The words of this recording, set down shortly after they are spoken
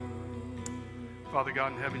Father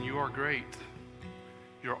God in heaven, you are great.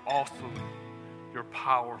 You're awesome. You're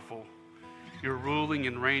powerful. You're ruling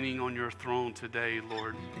and reigning on your throne today,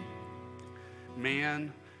 Lord.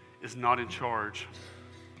 Man is not in charge.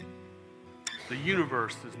 The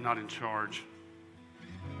universe is not in charge.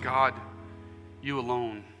 God, you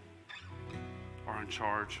alone are in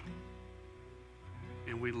charge.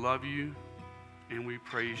 And we love you and we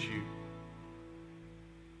praise you.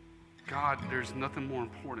 God, there's nothing more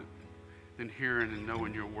important than hearing and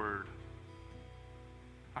knowing your word.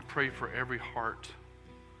 I pray for every heart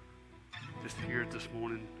that's here this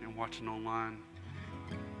morning and watching online.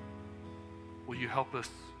 Will you help us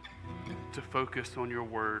to focus on your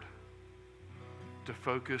word, to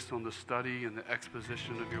focus on the study and the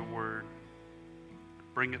exposition of your word?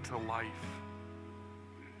 Bring it to life.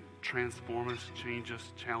 Transform us, change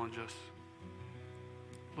us, challenge us.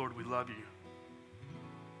 Lord, we love you.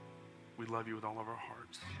 We love you with all of our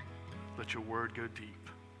hearts. Let your word go deep.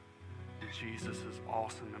 In Jesus'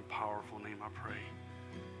 awesome and powerful name I pray.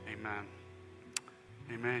 Amen.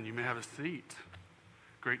 Amen. You may have a seat.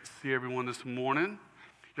 Great to see everyone this morning.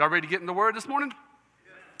 Y'all ready to get in the word this morning?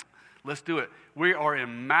 Yes. Let's do it. We are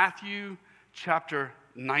in Matthew chapter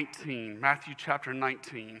 19. Matthew chapter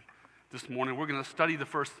 19 this morning. We're going to study the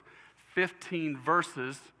first 15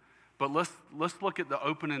 verses, but let's look at the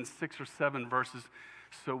opening 6 or 7 verses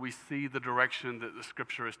so we see the direction that the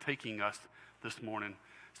scripture is taking us this morning.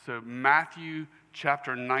 So Matthew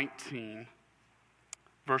chapter 19,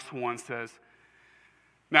 verse 1 says,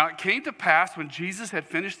 "Now it came to pass when Jesus had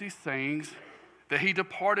finished these sayings that he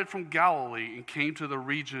departed from Galilee and came to the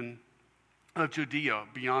region of Judea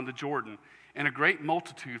beyond the Jordan, and a great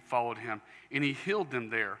multitude followed him, and he healed them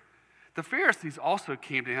there. The Pharisees also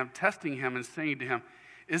came to him, testing him and saying to him,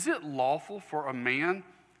 'Is it lawful for a man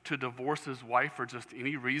to divorce his wife for just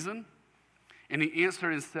any reason?' And he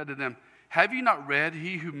answered and said to them, 'Have you not read,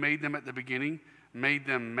 he who made them at the beginning made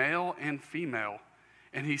them male and female?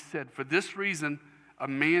 And he said, for this reason a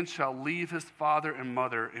man shall leave his father and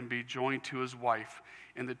mother and be joined to his wife,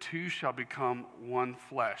 and the two shall become one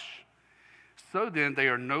flesh. So then they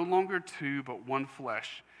are no longer two, but one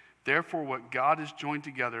flesh. Therefore what God has joined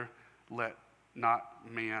together, let not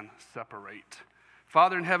man separate.'"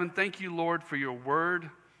 Father in heaven, thank you, Lord, for your word.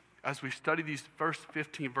 As we study these first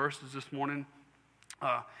 15 verses this morning,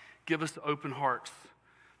 give us open hearts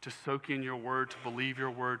to soak in your word, to believe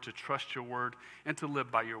your word, to trust your word, and to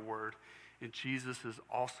live by your word. In Jesus'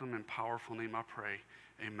 awesome and powerful name I pray.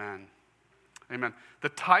 Amen. Amen. The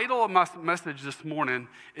title of my message this morning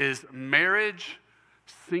is Marriage,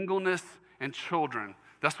 Singleness, and Children.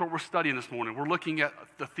 That's what we're studying this morning. We're looking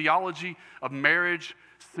at the theology of marriage,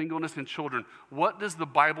 singleness, and children. What does the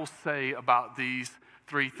Bible say about these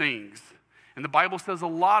three things? And the Bible says a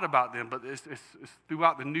lot about them, but it's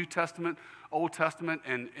throughout the New Testament, Old Testament,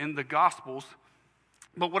 and in the Gospels.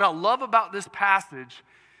 But what I love about this passage,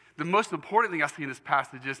 the most important thing I see in this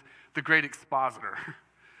passage is the great expositor.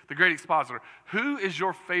 The great expositor. Who is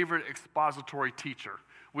your favorite expository teacher?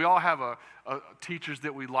 We all have teachers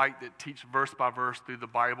that we like that teach verse by verse through the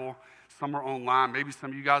Bible. Some are online. Maybe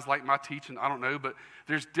some of you guys like my teaching. I don't know. But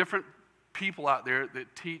there's different people out there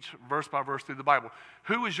that teach verse by verse through the Bible.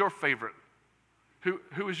 Who is your favorite?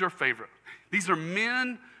 Who is your favorite? These are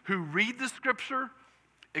men who read the scripture,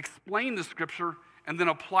 explain the scripture, and then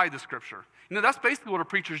apply the scripture. You know, that's basically what a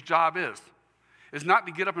preacher's job is not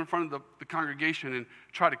to get up in front of the congregation and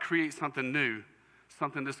try to create something new,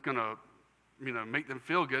 something that's going to, make them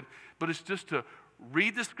feel good, but it's just to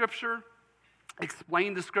read the scripture,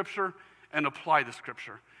 explain the scripture, and apply the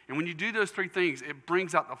scripture. And when you do those three things, it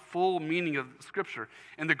brings out the full meaning of scripture.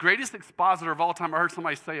 And the greatest expositor of all time, I heard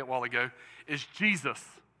somebody say it a while ago, is Jesus.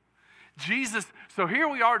 Jesus. So here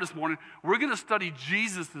we are this morning. We're going to study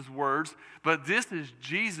Jesus' words, but this is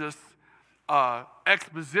Jesus'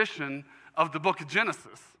 exposition of the book of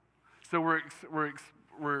Genesis. So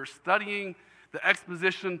we're studying the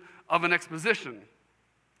exposition of an exposition.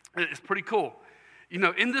 It's pretty cool.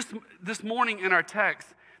 In this morning in our text,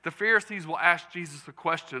 the Pharisees will ask Jesus a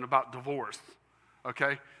question about divorce,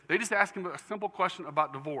 okay? They just ask him a simple question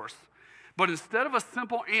about divorce. But instead of a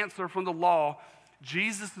simple answer from the law,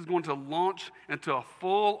 Jesus is going to launch into a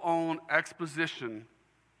full-on exposition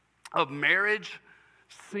of marriage,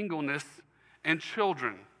 singleness, and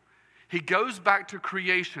children. He goes back to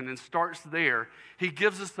creation and starts there. He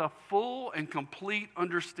gives us a full and complete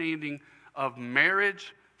understanding of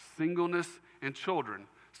marriage, singleness, and children.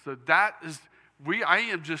 So that is... I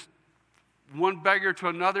am just one beggar to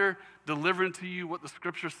another, delivering to you what the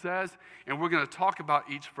scripture says, and we're going to talk about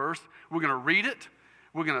each verse. We're going to read it,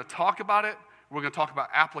 we're going to talk about it, we're going to talk about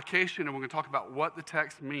application, and we're going to talk about what the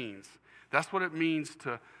text means. That's what it means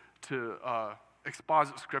to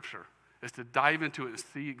exposit Scripture, is to dive into it and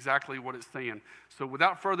see exactly what it's saying. So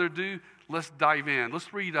without further ado, let's dive in.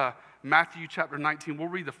 Let's read Matthew chapter 19. We'll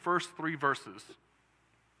read the first 3 verses.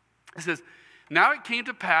 It says, "Now it came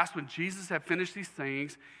to pass when Jesus had finished these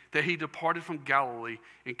sayings that he departed from Galilee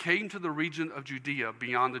and came to the region of Judea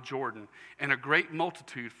beyond the Jordan, and a great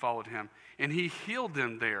multitude followed him, and he healed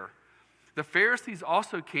them there. The Pharisees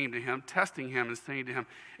also came to him, testing him and saying to him,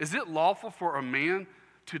 'Is it lawful for a man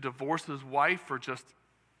to divorce his wife for just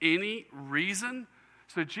any reason?'"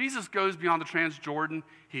 So Jesus goes beyond the Transjordan.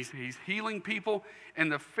 He's healing people.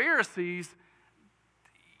 And the Pharisees,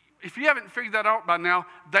 if you haven't figured that out by now,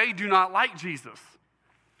 they do not like Jesus,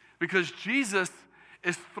 because Jesus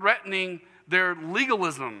is threatening their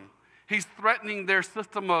legalism. He's threatening their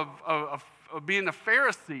system of being a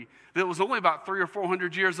Pharisee that was only about 300 or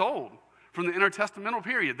 400 years old from the intertestamental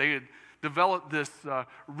period. They had developed this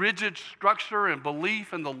rigid structure and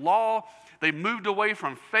belief in the law. They moved away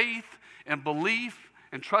from faith and belief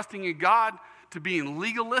and trusting in God to being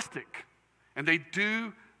legalistic. And they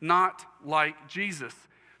do not like Jesus.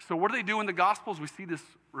 So what do they do in the Gospels? We see this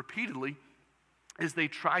repeatedly, is they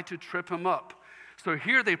try to trip him up. So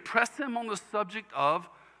here they press him on the subject of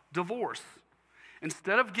divorce.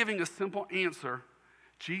 Instead of giving a simple answer,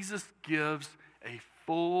 Jesus gives a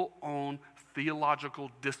full-on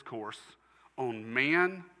theological discourse on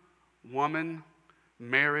man, woman,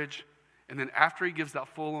 marriage, and then after he gives that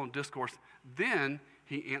full-on discourse, then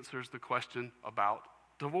he answers the question about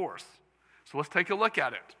divorce. So let's take a look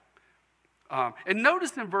at it. And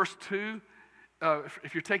notice in verse 2,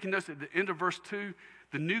 if you're taking notes, at the end of verse 2,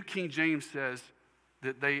 the New King James says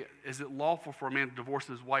that is it lawful for a man to divorce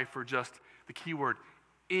his wife for just, the key word,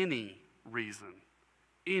 any reason.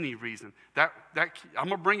 Any reason. I'm going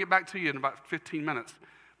to bring it back to you in about 15 minutes,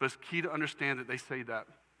 but it's key to understand that they say that.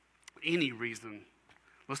 Any reason.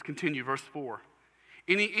 Let's continue, verse 4.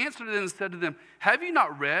 "And he answered them and said to them, 'Have you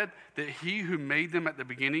not read that he who made them at the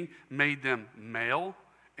beginning made them male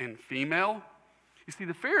and female?'" You see,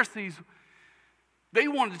 the Pharisees, they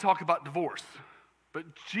wanted to talk about divorce.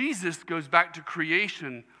 But Jesus goes back to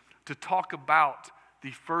creation to talk about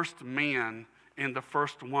the first man and the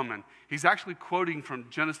first woman. He's actually quoting from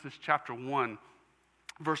Genesis chapter 1,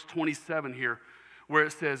 verse 27 here, where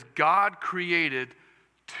it says, God created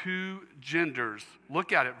 2 genders.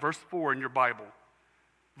 Look at it, verse 4 in your Bible.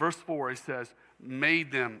 Verse 4, it says,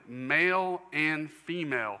 made them male and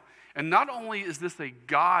female. And not only is this a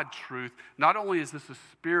God truth, not only is this a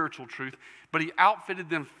spiritual truth, but he outfitted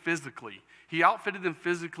them physically. He outfitted them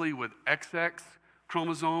physically with XX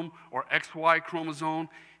chromosome or XY chromosome.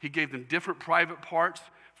 He gave them different private parts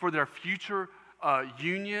for their future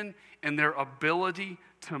union and their ability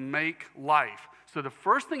to make life. So the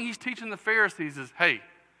first thing he's teaching the Pharisees is, hey,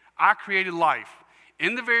 I created life.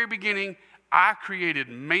 In the very beginning, I created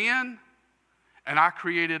man and I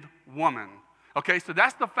created woman. Okay, so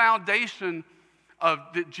that's the foundation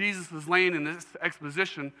that Jesus is laying in this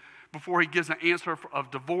exposition before he gives an answer of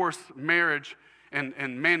divorce, marriage,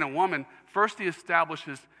 and man and woman. First he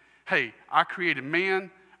establishes, hey, I created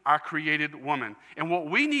man, I created woman. And what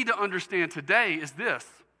we need to understand today is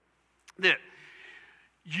this, that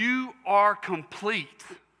you are complete,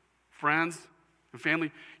 friends and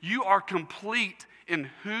family. You are complete in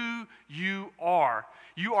who you are.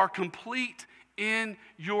 You are complete in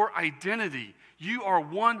your identity. You are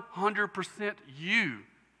 100% you.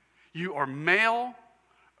 You are male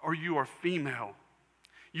or you are female.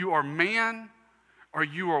 You are man or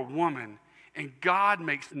you are woman. And God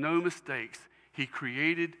makes no mistakes. He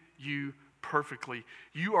created you perfectly.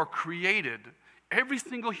 You are created, every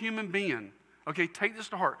single human being. Okay, take this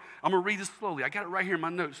to heart. I'm going to read this slowly. I got it right here in my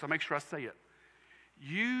notes, so I make sure I say it.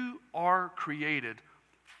 You are created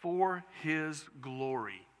for his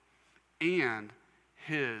glory and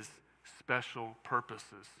his special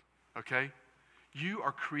purposes, okay? You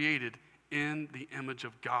are created in the image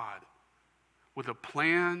of God with a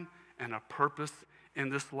plan and a purpose in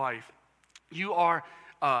this life. You are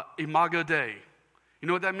imago Dei. You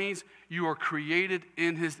know what that means? You are created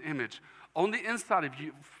in his image. On the inside of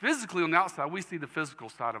you, physically on the outside, we see the physical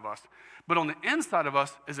side of us. But on the inside of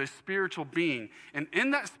us is a spiritual being. And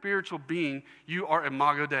in that spiritual being, you are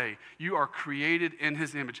imago Dei. You are created in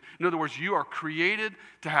his image. In other words, you are created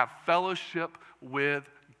to have fellowship with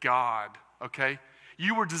God, okay?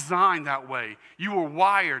 You were designed that way. You were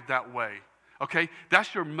wired that way, okay?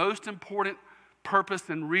 That's your most important purpose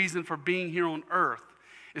and reason for being here on earth,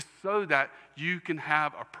 is so that you can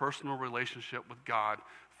have a personal relationship with God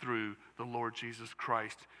through the Lord Jesus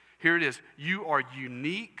Christ. Here it is. You are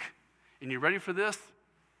unique And you ready for this?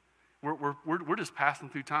 We're just passing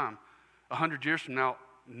through time. 100 years from now,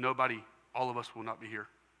 all of us will not be here.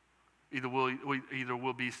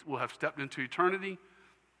 We'll have stepped into eternity,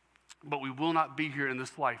 but we will not be here in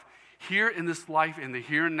this life. Here in this life, in the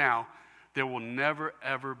here and now, there will never,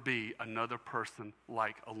 ever be another person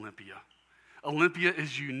like Olympia. Olympia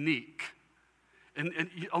is unique. And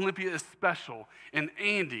Olympia is special. And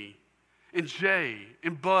Andy, and Jay,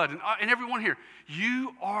 and Bud, and everyone here.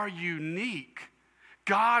 You are unique.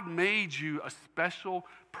 God made you a special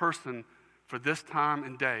person for this time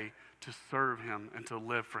and day to serve him and to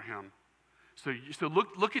live for him. So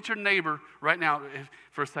look at your neighbor right now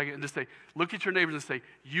for a second and just say, look at your neighbor and say,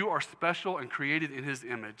 you are special and created in his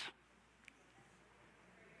image.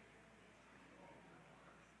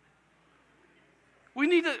 We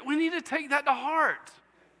need to take that to heart.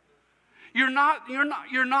 You're not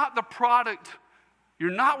the product.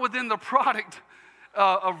 You're not within the product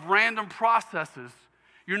of random processes.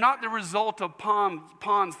 You're not the result of pond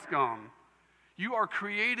scum. You are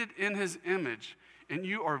created in his image, and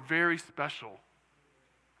you are very special.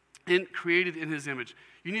 And created in his image.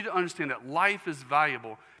 You need to understand that life is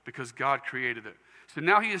valuable because God created it. So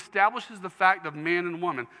now he establishes the fact of man and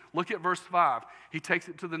woman. Look at verse 5. He takes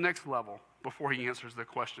it to the next level before he answers the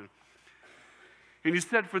question. And he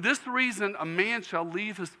said, for this reason, a man shall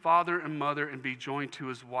leave his father and mother and be joined to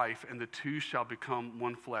his wife, and the two shall become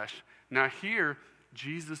one flesh. Now here,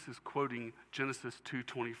 Jesus is quoting Genesis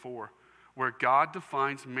 2:24, where God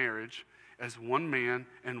defines marriage as one man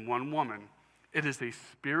and one woman. It is a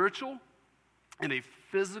spiritual and a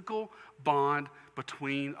physical bond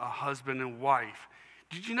between a husband and wife.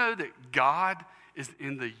 Did you know that God is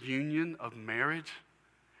in the union of marriage?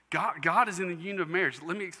 God is in the union of marriage.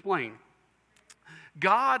 Let me explain.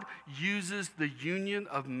 God uses the union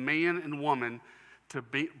of man and woman to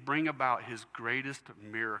bring about his greatest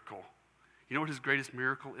miracle. You know what his greatest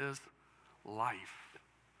miracle is? Life.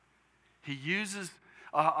 He uses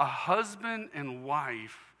a husband and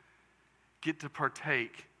wife get to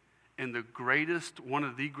partake in one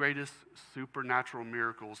of the greatest supernatural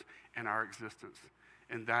miracles in our existence,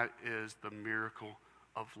 and that is the miracle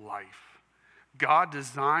of life. God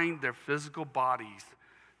designed their physical bodies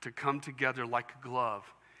to come together like a glove.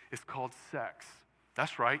 It's called sex.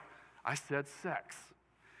 That's right, I said sex.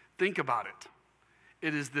 Think about it.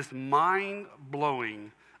 It is this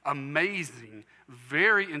mind-blowing, amazing,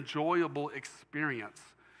 very enjoyable experience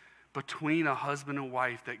between a husband and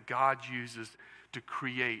wife that God uses to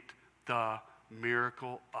create the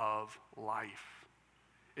miracle of life.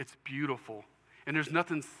 It's beautiful. And there's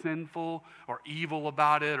nothing sinful or evil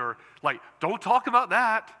about it or don't talk about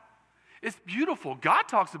that. It's beautiful. God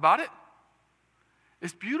talks about it.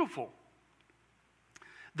 It's beautiful.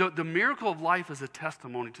 The miracle of life is a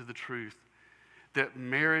testimony to the truth that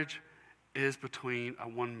marriage is between a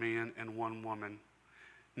one man and one woman.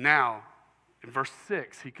 Now, in verse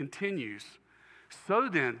 6, he continues, so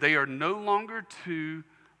then they are no longer two,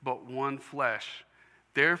 but one flesh.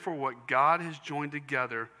 Therefore, what God has joined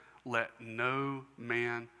together, let no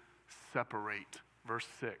man separate. Verse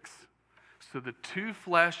 6. So the two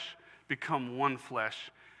flesh become one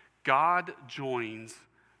flesh. God joins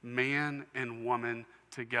man and woman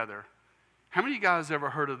together. How many of you guys ever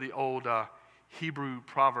heard of the old Hebrew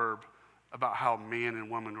proverb about how man and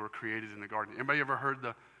woman were created in the garden? Anybody ever heard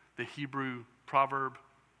the Hebrew proverb?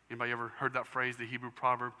 Anybody ever heard that phrase, the Hebrew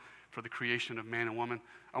proverb for the creation of man and woman?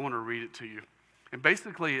 I want to read it to you. And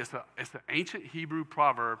basically, it's an ancient Hebrew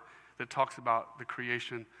proverb that talks about the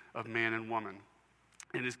creation of man and woman.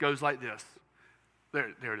 And it goes like this.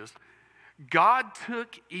 There it is. God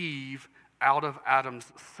took Eve out of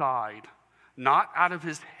Adam's side, not out of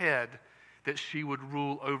his head that she would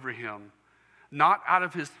rule over him, not out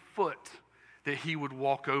of his foot that he would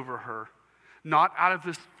walk over her, not out of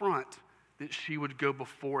his front that she would go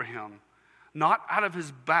before him, not out of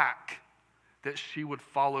his back that she would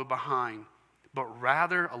follow behind, but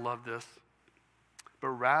rather, I love this, but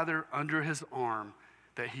rather under his arm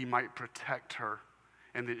that he might protect her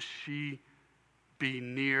and that she be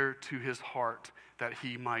near to his heart that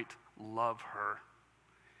he might love her.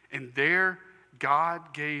 And there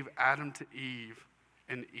God gave Adam to Eve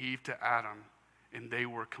and Eve to Adam, and they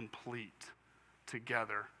were complete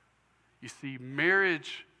together. You see,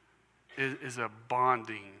 marriage is a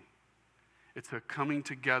bonding. It's a coming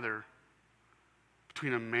together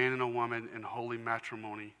between a man and a woman in holy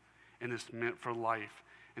matrimony, and it's meant for life.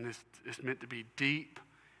 And it's meant to be deep,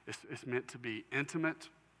 it's meant to be intimate,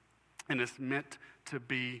 and it's meant to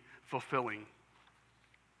be fulfilling.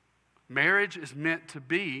 Marriage is meant to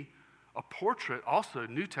be a portrait, also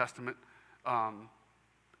New Testament,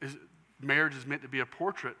 marriage is meant to be a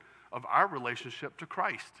portrait of our relationship to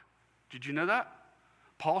Christ. Did you know that?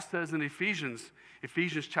 Paul says in Ephesians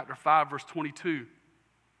chapter 5, verse 22,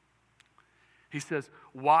 he says,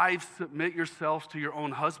 wives, submit yourselves to your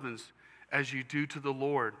own husbands as you do to the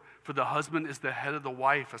Lord. For the husband is the head of the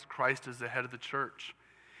wife, as Christ is the head of the church,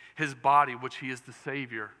 his body, which he is the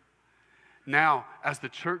Savior. Now, as the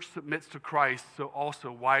church submits to Christ, so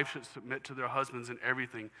also wives should submit to their husbands in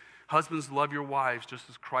everything. Husbands, love your wives just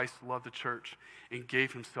as Christ loved the church and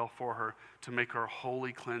gave himself for her to make her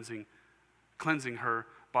holy, cleansing her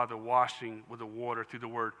by the washing with the water through the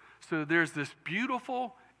word. So there's this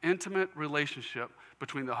beautiful, intimate relationship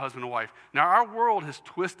between the husband and wife. Now, our world has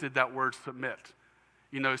twisted that word submit.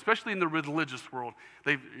 Especially in the religious world.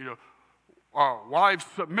 Wives,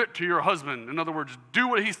 submit to your husband. In other words, do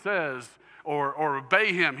what he says or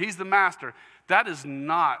obey him. He's the master. That is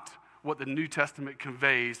not what the New Testament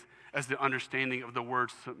conveys as the understanding of the word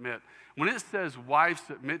submit. When it says, wives,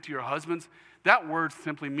 submit to your husbands, that word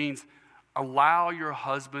simply means allow your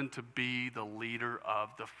husband to be the leader of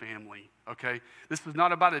the family, okay? This is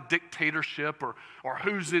not about a dictatorship or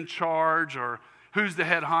who's in charge or who's the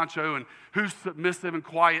head honcho and who's submissive and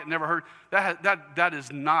quiet, never heard. That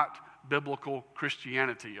is not biblical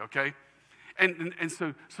Christianity, okay? And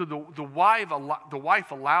so the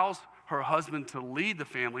wife allows her husband to lead the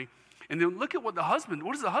family. And then look at what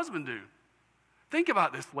does the husband do? Think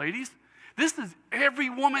about this, ladies. This is every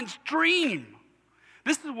woman's dream.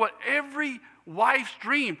 This is what every wife's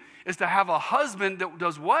dream is, to have a husband that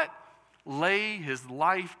does what? Lay his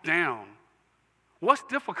life down. What's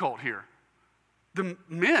difficult here? The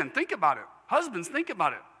men, think about it. Husbands, think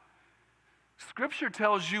about it. Scripture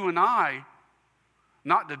tells you and I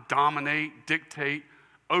not to dominate, dictate,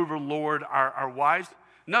 overlord our wives.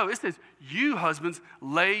 No, it says, you husbands,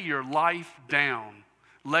 lay your life down.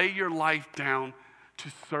 Lay your life down to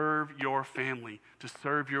serve your family, to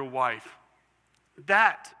serve your wife.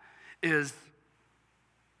 That is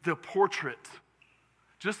the portrait.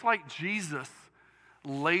 Just like Jesus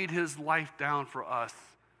laid his life down for us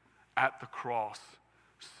at the cross,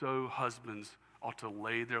 so husbands ought to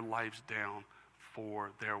lay their lives down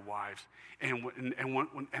for their wives.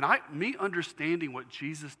 Me understanding what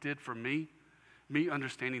Jesus did for me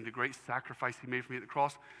understanding the great sacrifice he made for me at the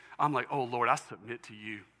cross, I'm like, oh, Lord, I submit to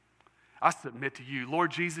you. I submit to you.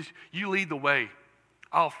 Lord Jesus, you lead the way.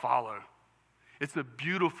 I'll follow. It's a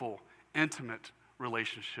beautiful, intimate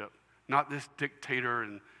relationship, not this dictator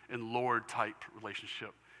and Lord type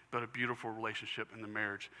relationship, but a beautiful relationship in the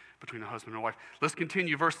marriage between a husband and a wife. Let's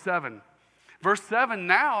continue. Verse 7. Verse 7,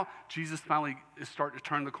 now Jesus finally is starting to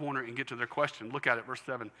turn the corner and get to their question. Look at it, verse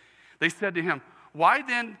 7. They said to him, why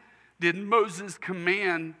then did Moses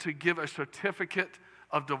command to give a certificate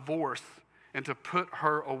of divorce and to put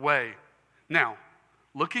her away? Now,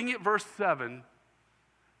 looking at verse 7,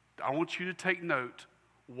 I want you to take note.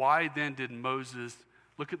 Why then did Moses,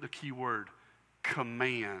 look at the key word,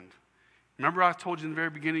 command. Remember I told you in the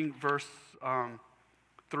very beginning, verse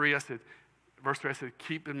 3, I said,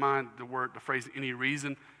 keep in mind the phrase, any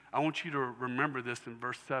reason. I want you to remember this in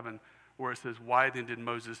verse 7, where it says, why then did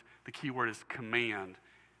Moses, the key word is command.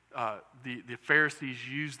 The Pharisees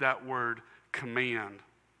used that word, command.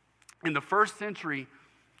 In the first century,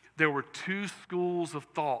 there were two schools of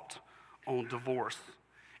thought on divorce,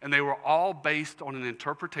 and they were all based on an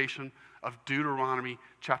interpretation of Deuteronomy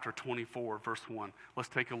chapter 24, verse 1. Let's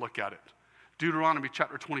take a look at it. Deuteronomy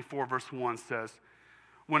chapter 24, verse 1 says,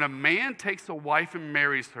 when a man takes a wife and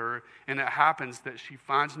marries her, and it happens that she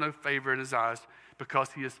finds no favor in his eyes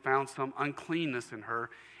because he has found some uncleanness in her,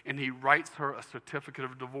 and he writes her a certificate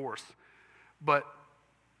of divorce,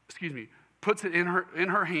 puts it in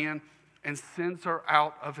her hand and sends her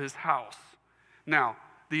out of his house. Now,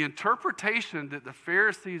 the interpretation that the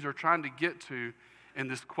Pharisees are trying to get to in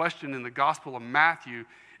this question in the Gospel of Matthew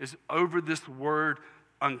is over this word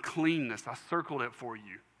uncleanness. I circled it for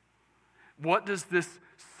you. What does this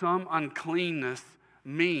some uncleanness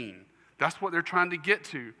mean? That's what they're trying to get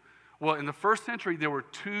to. Well, in the first century, there were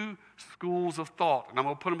two schools of thought, and I'm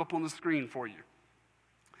going to put them up on the screen for you.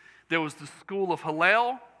 There was the school of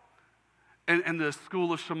Hillel and the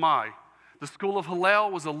school of Shammai. The school of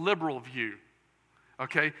Hillel was a liberal view.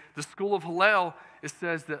 Okay, the school of Hillel, it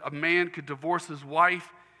says that a man could divorce his wife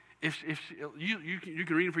you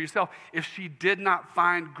can read it for yourself, if she did not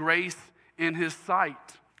find grace in his sight,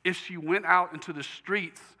 if she went out into the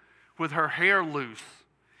streets with her hair loose,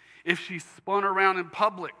 if she spun around in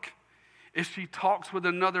public, if she talks with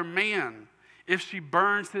another man, if she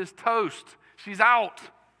burns his toast, she's out.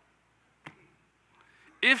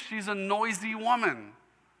 If she's a noisy woman.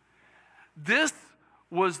 This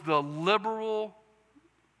was the liberal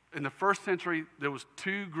In the first century, there was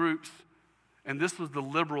two groups, and this was the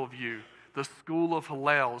liberal view, the school of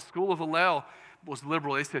Hillel. The school of Hillel was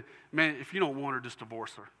liberal. They said, man, if you don't want her, just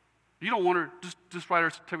divorce her. You don't want her, just write her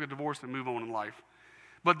a certificate of divorce and move on in life.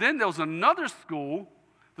 But then there was another school,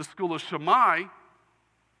 the school of Shammai,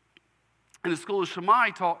 and the school of Shammai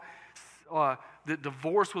taught that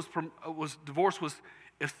divorce was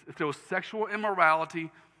if there was sexual immorality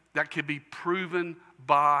that could be proven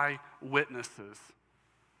by witnesses.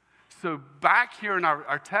 So back here in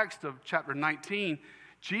our text of chapter 19,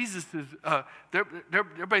 Jesus is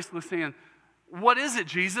they're basically saying, what is it,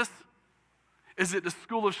 Jesus? Is it the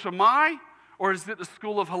school of Shammai or is it the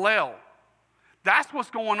school of Hillel? That's what's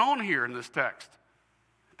going on here in this text.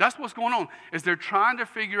 That's what's going on, is they're trying to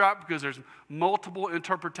figure out, because there's multiple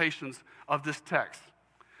interpretations of this text.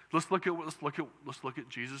 Let's look at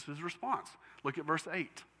Jesus' response. Look at verse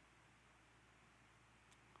 8.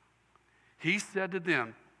 He said to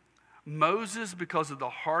them, Moses, because of the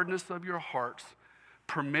hardness of your hearts,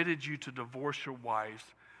 permitted you to divorce your wives,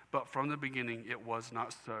 but from the beginning it was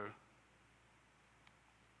not so.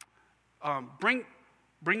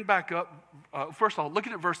 Bring back up, first of all,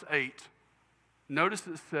 looking at verse 8, notice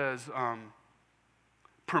it says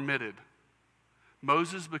permitted.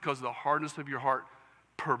 Moses, because of the hardness of your heart,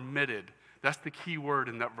 permitted. That's the key word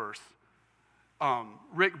in that verse.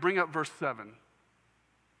 Rick, bring up verse 7.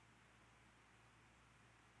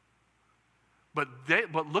 But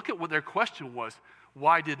look at what their question was.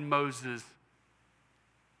 Why did Moses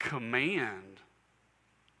command?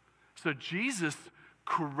 So Jesus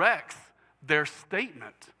corrects their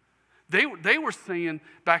statement. They were saying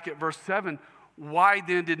back at verse 7, why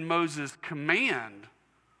then did Moses command?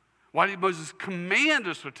 Why did Moses command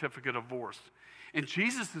a certificate of divorce? And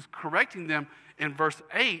Jesus is correcting them in verse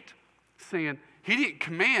 8, saying he didn't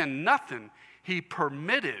command nothing. He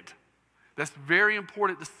permitted. That's very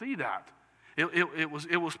important to see that.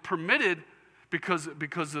 It was permitted because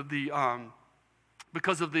of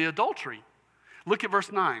the adultery. Look at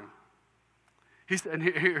verse 9. And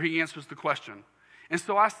here he answers the question. And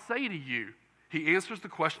so I say to you, he answers the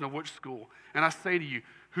question of which school. And I say to you,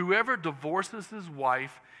 whoever divorces his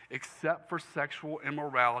wife except for sexual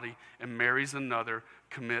immorality and marries another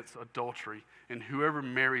commits adultery. And whoever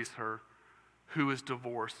marries her who is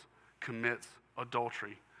divorced commits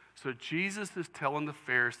adultery. So Jesus is telling the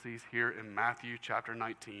Pharisees here in Matthew chapter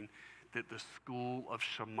 19 that the school of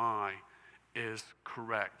Shammai is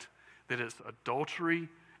correct. That it's adultery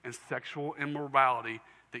and sexual immorality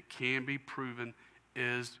that can be proven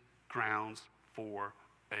is grounds for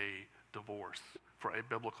a divorce, for a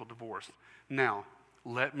biblical divorce. Now,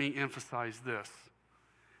 let me emphasize this.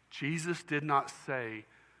 Jesus did not say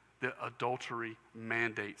that adultery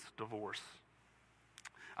mandates divorce.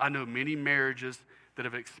 I know many marriages that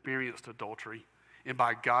have experienced adultery and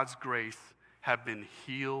by God's grace have been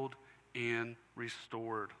healed and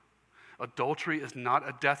restored. Adultery is not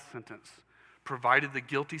a death sentence, provided the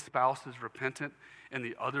guilty spouse is repentant and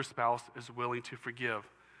the other spouse is willing to forgive.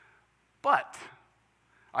 But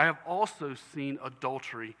I have also seen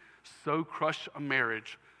adultery so crush a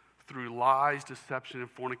marriage through lies, deception, and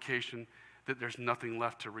fornication that there's nothing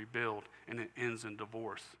left to rebuild, and it ends in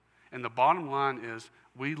divorce. And the bottom line is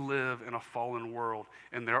we live in a fallen world,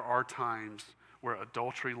 and there are times where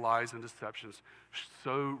adultery, lies, and deceptions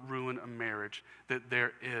so ruin a marriage that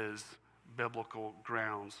there is biblical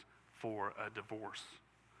grounds for a divorce.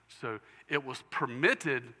 So it was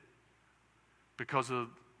permitted because of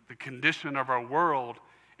the condition of our world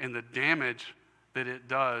and the damage that it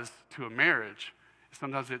does to a marriage.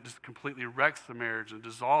 Sometimes it just completely wrecks the marriage and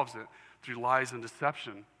dissolves it through lies and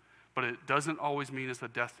deception. But it doesn't always mean it's a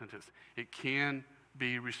death sentence. It can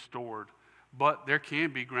be restored. But there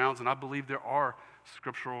can be grounds, and I believe there are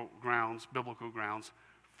scriptural grounds, biblical grounds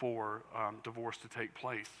for divorce to take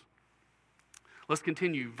place. Let's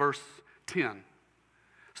continue, verse 10.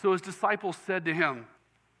 So his disciples said to him,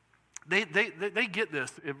 they get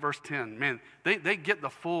this at verse 10. Man, they get the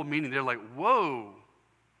full meaning. They're like, whoa.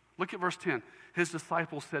 Look at verse 10. His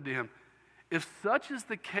disciples said to him, if such is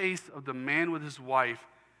the case of the man with his wife,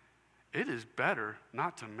 it is better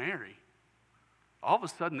not to marry. All of a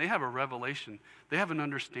sudden, they have a revelation. They have an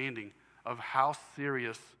understanding of how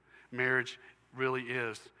serious marriage really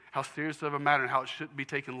is, how serious of a matter, and how it shouldn't be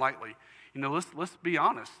taken lightly. You know, let's be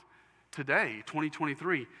honest. Today,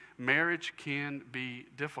 2023, marriage can be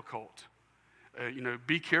difficult.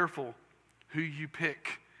 Be careful who you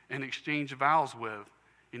pick and exchange vows with.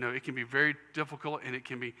 You know, it can be very difficult and it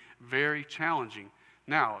can be very challenging.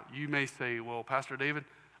 Now, you may say, well, Pastor David,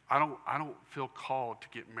 I don't feel called to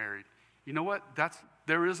get married. You know what?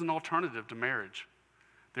 There is an alternative to marriage.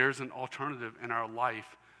 There is an alternative in our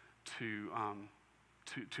life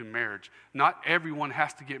to marriage. Not everyone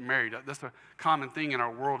has to get married. That's a common thing in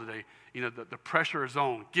our world today. You know, the pressure is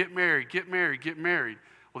on. Get married, get married, get married.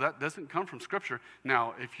 Well, that doesn't come from Scripture.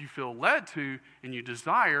 Now, if you feel led to and you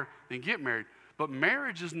desire, then get married. But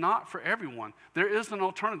marriage is not for everyone. There is an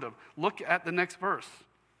alternative. Look at the next verse.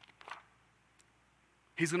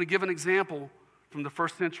 He's going to give an example from the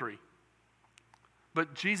first century.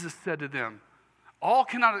 But Jesus said to them, all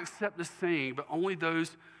cannot accept this saying, but only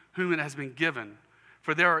those whom it has been given.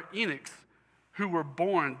 For there are eunuchs who were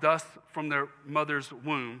born thus from their mother's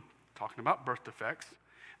womb, talking about birth defects.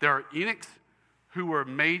 There are eunuchs who were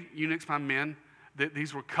made eunuchs by men.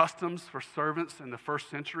 These were customs for servants in the first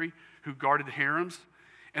century who guarded harems.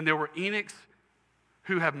 And there were eunuchs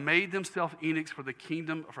who have made themselves eunuchs for the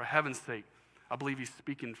kingdom for heaven's sake. I believe he's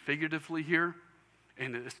speaking figuratively here,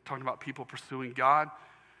 and it's talking about people pursuing God.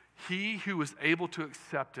 He who is able to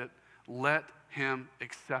accept it, let him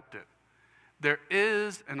accept it. There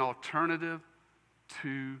is an alternative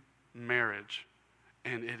to marriage,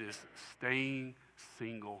 and it is staying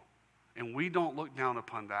single. And we don't look down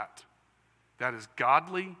upon that. That is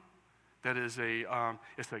godly. That is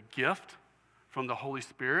it's a gift from the Holy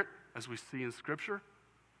Spirit, as we see in Scripture.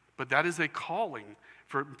 But that is a calling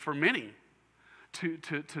for many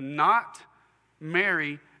to not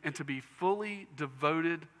marry and to be fully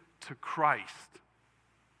devoted to Christ.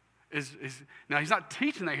 Now, he's not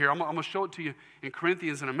teaching that here. I'm going to show it to you in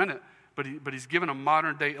Corinthians in a minute, but he's given a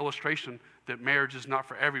modern-day illustration that marriage is not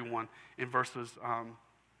for everyone in verses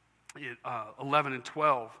 11 and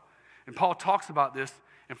 12. And Paul talks about this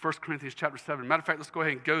in 1 Corinthians chapter 7. Matter of fact, let's go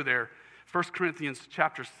ahead and go there. 1 Corinthians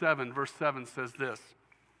chapter 7, verse 7 says this.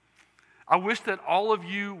 I wish that all of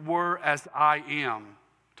you were as I am,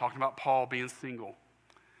 talking about Paul being single.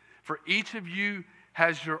 For each of you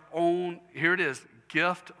has your own, here it is,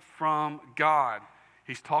 gift from God.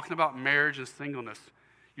 He's talking about marriage and singleness.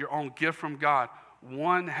 Your own gift from God.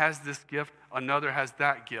 One has this gift, another has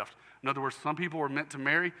that gift. In other words, some people are meant to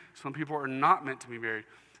marry, some people are not meant to be married.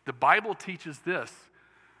 The Bible teaches this.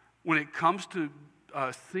 When it comes to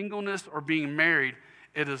singleness or being married,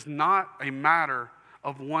 it is not a matter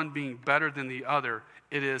of one being better than the other.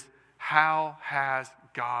 It is, how has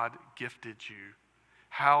God gifted you?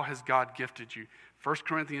 How has God gifted you? 1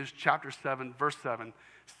 Corinthians chapter 7, verse 7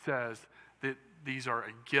 says that these are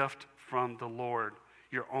a gift from the Lord,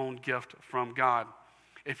 your own gift from God.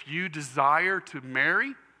 If you desire to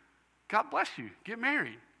marry, God bless you, get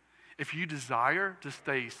married. If you desire to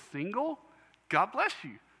stay single, God bless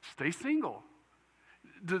you, stay single.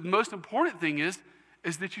 The most important thing is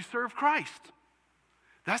that you serve Christ.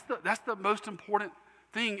 That's the most important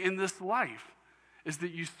thing in this life, is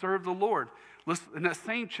that you serve the Lord. Listen, in that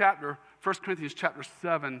same chapter, 1 Corinthians chapter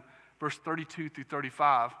 7, verse 32 through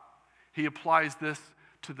 35, he applies this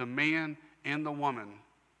to the man and the woman.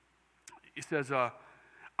 He says, I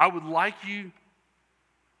would like you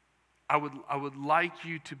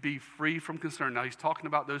to be free from concern. Now he's talking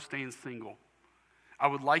about those staying single. I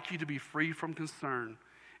would like you to be free from concern.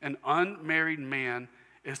 An unmarried man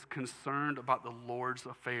is concerned about the Lord's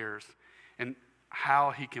affairs and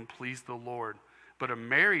how he can please the Lord. But a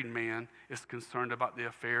married man is concerned about the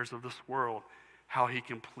affairs of this world, how he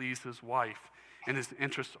can please his wife, and his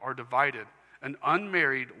interests are divided. An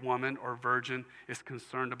unmarried woman or virgin is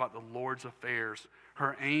concerned about the Lord's affairs.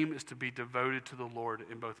 Her aim is to be devoted to the Lord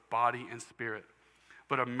in both body and spirit.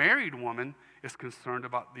 But a married woman is concerned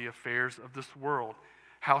about the affairs of this world,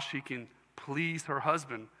 how she can please her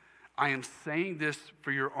husband. I am saying this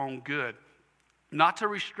for your own good, not to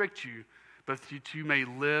restrict you, but that you may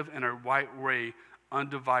live in a right way,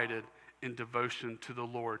 undivided in devotion to the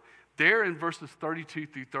Lord. There in verses 32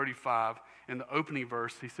 through 35, in the opening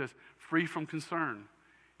verse, he says, free from concern.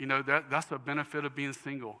 You know, that's a benefit of being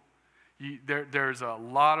single. There's a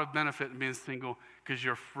lot of benefit in being single because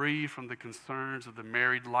you're free from the concerns of the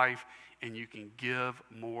married life and you can give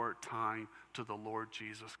more time to the Lord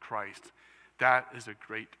Jesus Christ. That is a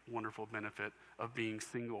great, wonderful benefit of being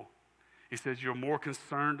single. He says you're more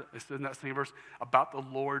concerned, it says in that same verse, about the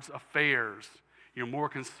Lord's affairs. You're more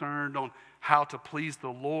concerned on how to please the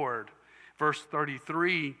Lord. Verse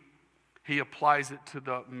 33, he applies it to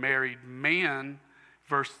the married man.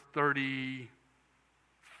 Verse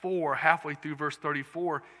 34, halfway through verse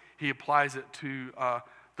 34, he applies it to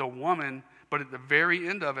the woman. But at the very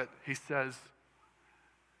end of it, he says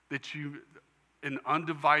that you, in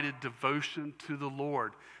undivided devotion to the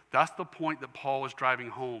Lord. That's the point that Paul is driving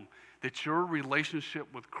home, that your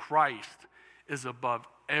relationship with Christ is above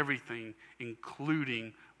everything,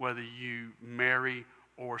 including whether you marry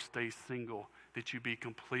or stay single, that you be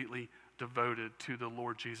completely devoted to the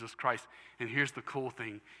Lord Jesus Christ. And here's the cool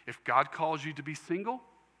thing. If God calls you to be single,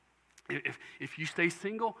 if you stay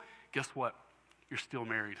single, guess what? You're still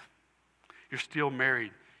married. You're still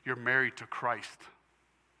married. You're married to Christ.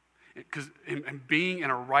 And being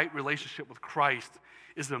in a right relationship with Christ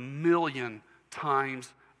is 1,000,000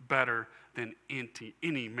 times better than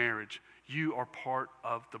any marriage. You are part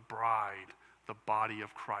of the bride, the body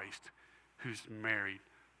of Christ, who's married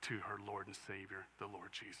to her Lord and Savior, the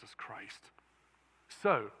Lord Jesus Christ.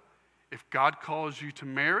 So, if God calls you to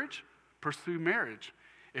marriage, pursue marriage.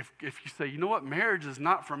 If you say, you know what, marriage is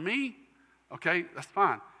not for me, okay, that's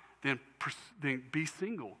fine. Then be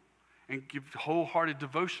single and give wholehearted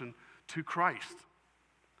devotion to Christ.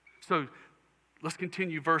 So, let's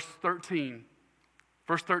continue verse 13.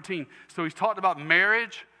 Verse 13. So he's talked about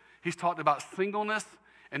marriage, he's talked about singleness,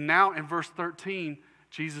 and now in verse 13,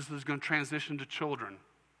 Jesus is going to transition to children.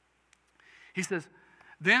 He says,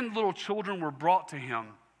 then little children were brought to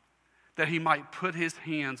him that he might put his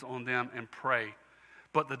hands on them and pray.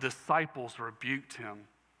 But the disciples rebuked him.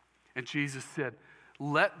 And Jesus said,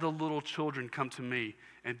 let the little children come to me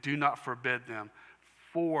and do not forbid them,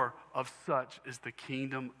 for of such is the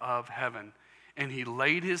kingdom of heaven. And he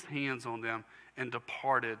laid his hands on them and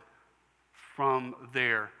departed from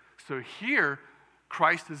there. So here,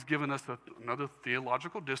 Christ has given us another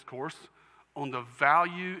theological discourse on the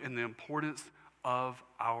value and the importance of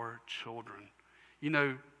our children. You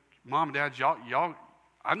know, mom and dad, y'all,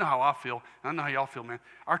 I know how I feel, and I know how y'all feel, man.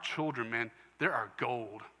 Our children, man, they're our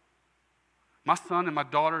gold. My son and my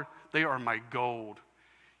daughter, they are my gold.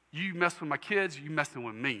 You mess with my kids, you messing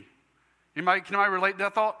with me. Can anybody relate to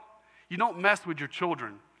that thought? You don't mess with your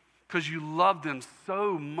children because you love them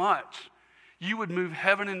so much. You would move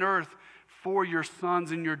heaven and earth for your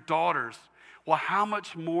sons and your daughters. Well, how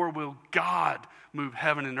much more will God move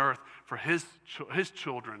heaven and earth for his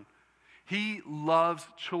children? He loves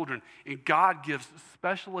children, and God gives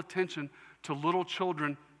special attention to little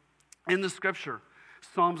children in the scripture.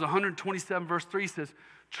 Psalms 127 verse 3 says,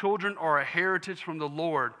 children are a heritage from the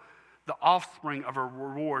Lord, the offspring of a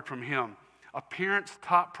reward from him. A parent's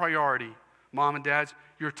top priority, mom and dads,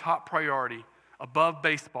 your top priority, above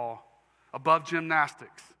baseball, above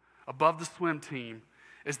gymnastics, above the swim team,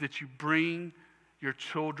 is that you bring your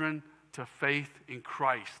children to faith in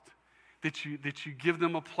Christ, that you give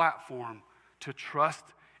them a platform to trust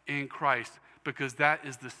in Christ, because that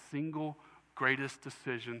is the single greatest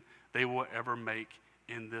decision they will ever make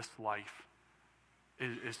in this life,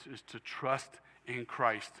 is to trust in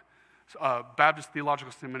Christ. Baptist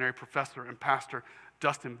Theological Seminary professor and pastor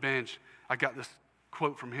Dustin Bench, I got this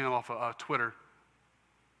quote from him off of Twitter.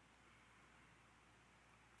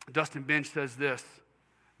 Dustin Bench says this: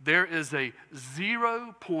 there is a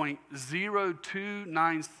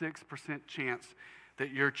 0.0296% chance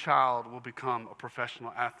that your child will become a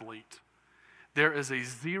professional athlete. There is a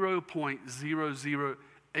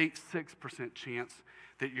 0.0086% chance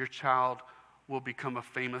that your child will become a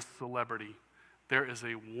famous celebrity. There is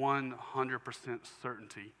a 100%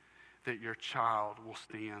 certainty that your child will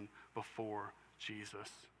stand before Jesus.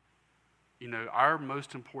 You know, our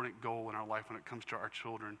most important goal in our life when it comes to our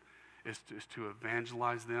children is to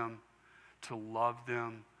evangelize them, to love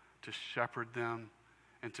them, to shepherd them,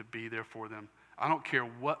 and to be there for them. I don't care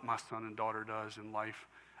what my son and daughter does in life.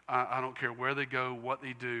 I don't care where they go, what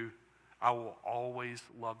they do. I will always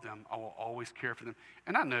love them. I will always care for them.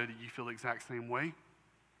 And I know that you feel the exact same way.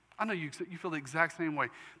 I know you feel the exact same way.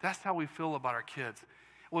 That's how we feel about our kids.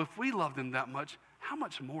 Well, if we love them that much, how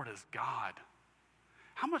much more does God?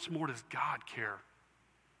 How much more does God care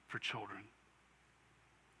for children?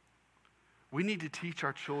 We need to teach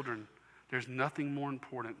our children there's nothing more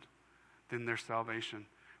important than their salvation.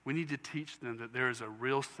 We need to teach them that there is a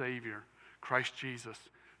real Savior, Christ Jesus,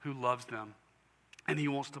 who loves them, and he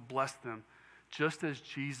wants to bless them, just as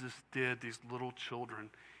Jesus did these little children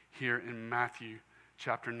here in Matthew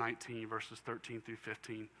chapter 19, verses 13 through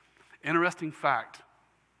 15. Interesting fact,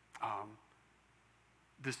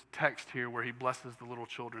 this text here where he blesses the little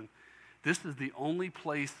children, this is the only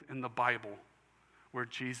place in the Bible where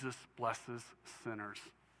Jesus blesses sinners.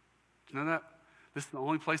 Do you know that? This is the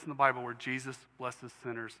only place in the Bible where Jesus blesses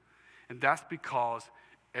sinners. And that's because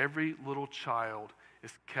every little child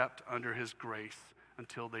is kept under his grace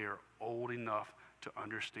until they are old enough to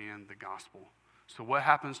understand the gospel. So what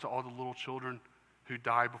happens to all the little children who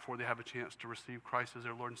die before they have a chance to receive Christ as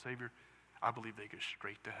their Lord and Savior? I believe they go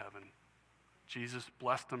straight to heaven. Jesus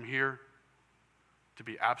blessed them here to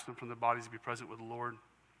be absent from the bodies, to be present with the Lord.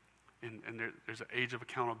 And there's an age of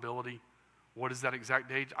accountability. What is that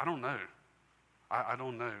exact age? I don't know. I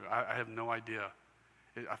don't know. I have no idea.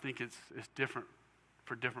 I think it's different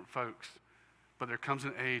for different folks. But there comes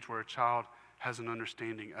an age where a child has an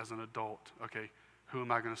understanding as an adult. Okay, who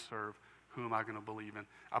am I going to serve? Who am I going to believe in?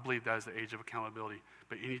 I believe that is the age of accountability.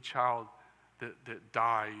 But any child that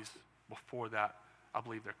dies before that, I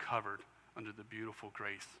believe they're covered under the beautiful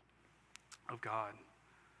grace of God.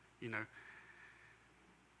 You know,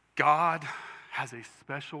 God has a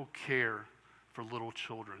special care for little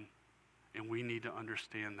children, and we need to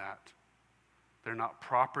understand that. They're not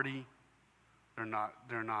property. They're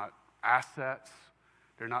not assets.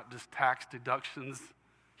 They're not just tax deductions,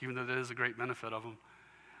 even though that is a great benefit of them.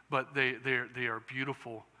 But they are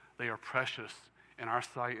beautiful. They are precious in our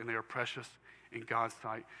sight, and they are precious in God's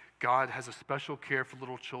sight. God has a special care for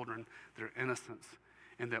little children, their innocence,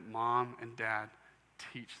 and that mom and dad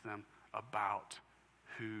teach them about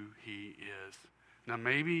who he is. Now,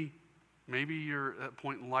 maybe you're at a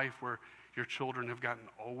point in life where your children have gotten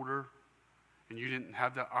older and you didn't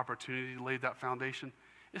have that opportunity to lay that foundation.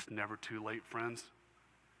 It's never too late, friends.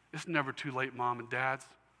 It's never too late, mom and dads,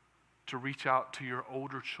 to reach out to your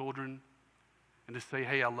older children and to say,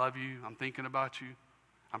 hey, I love you. I'm thinking about you.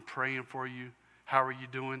 I'm praying for you. How are you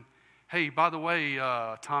doing? Hey, by the way,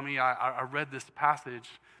 Tommy, I read this passage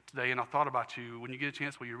today and I thought about you. When you get a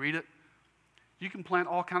chance, will you read it? You can plant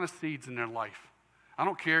all kind of seeds in their life. I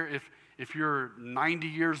don't care if you're 90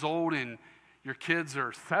 years old and your kids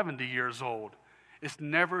are 70 years old. It's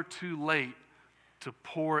never too late to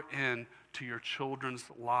pour in to your children's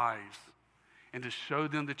lives and to show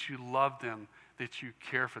them that you love them, that you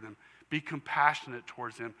care for them. Be compassionate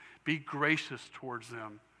towards them. Be gracious towards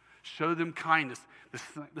them. Show them kindness.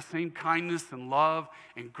 The same kindness and love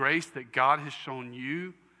and grace that God has shown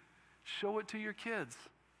you, show it to your kids.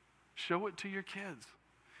 Show it to your kids.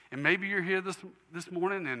 And maybe you're here this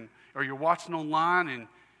morning or you're watching online and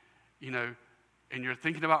you're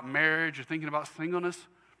thinking about marriage, you're thinking about singleness.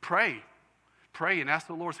 Pray and ask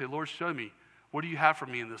the Lord, say, Lord, show me, what do you have for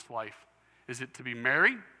me in this life? Is it to be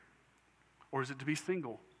married or is it to be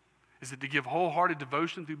single? Is it to give wholehearted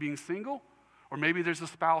devotion through being single? Or maybe there's a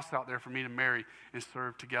spouse out there for me to marry and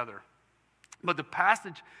serve together. But the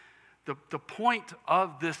passage, the point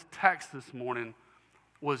of this text this morning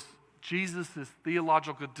was Jesus'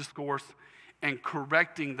 theological discourse and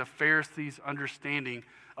correcting the Pharisees' understanding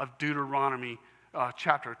of Deuteronomy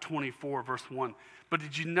chapter 24, verse 1. But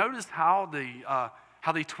did you notice how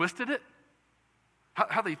they twisted it?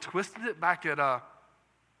 How they twisted it back at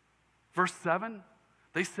verse 7?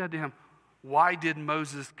 They said to him, why did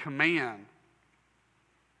Moses command?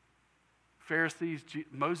 Pharisees,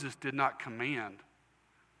 Moses did not command.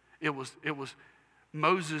 It was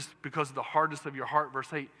Moses, because of the hardness of your heart,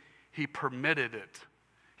 verse 8, he permitted it.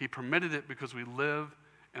 He permitted it because we live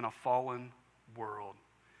in a fallen world.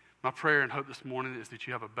 My prayer and hope this morning is that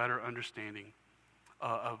you have a better understanding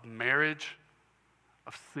of marriage,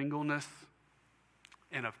 of singleness,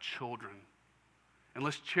 and of children. And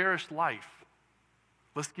let's cherish life.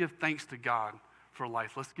 Let's give thanks to God for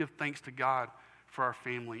life. Let's give thanks to God for our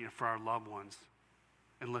family and for our loved ones.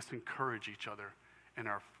 And let's encourage each other in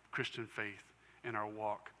our Christian faith and our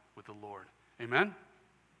walk with the Lord. Amen?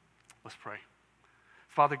 Let's pray.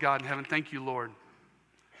 Father God in heaven, thank you, Lord.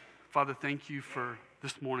 Father, thank you for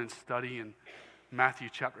this morning's study in Matthew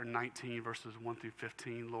chapter 19, verses 1 through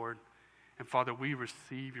 15, Lord. And Father, we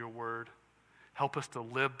receive your word. Help us to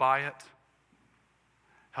live by it.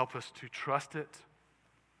 Help us to trust it.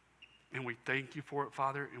 And we thank you for it,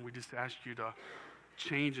 Father, and we just ask you to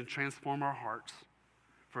change and transform our hearts.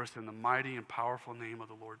 For us in the mighty and powerful name of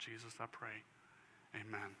the Lord Jesus, I pray.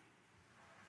 Amen.